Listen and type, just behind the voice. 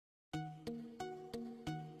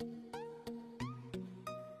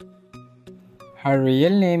Her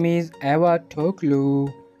real name is Eva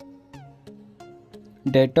Tocloo.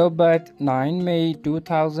 Date of birth 9 May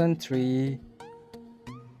 2003.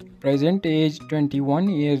 Present age 21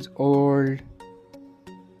 years old.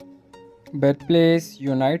 Birthplace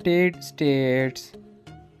United States.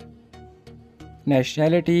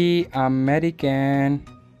 Nationality American.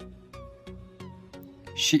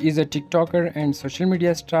 She is a TikToker and social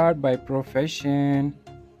media star by profession.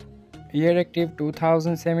 Year active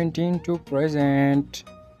 2017 to present.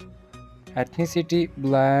 Ethnicity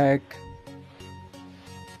Black.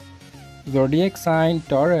 Zodiac sign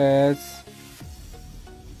Taurus.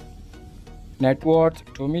 Net worth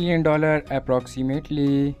 $2 million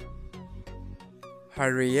approximately.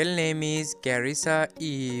 Her real name is Karissa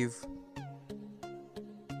Eve.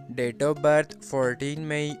 Date of birth 14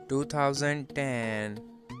 May 2010.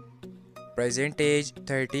 Present age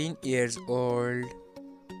 13 years old.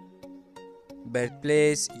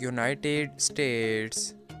 Birthplace United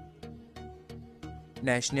States.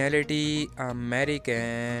 Nationality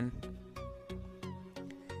American.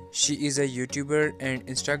 She is a YouTuber and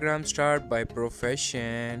Instagram star by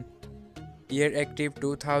profession. Year active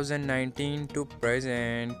 2019 to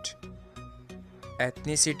present.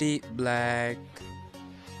 Ethnicity Black.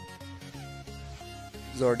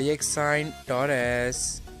 Zodiac sign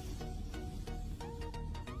Taurus.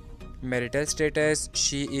 Marital status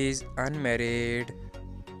she is unmarried.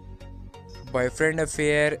 Boyfriend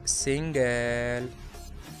affair single.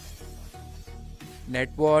 Net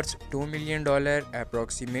worth $2 million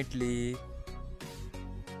approximately.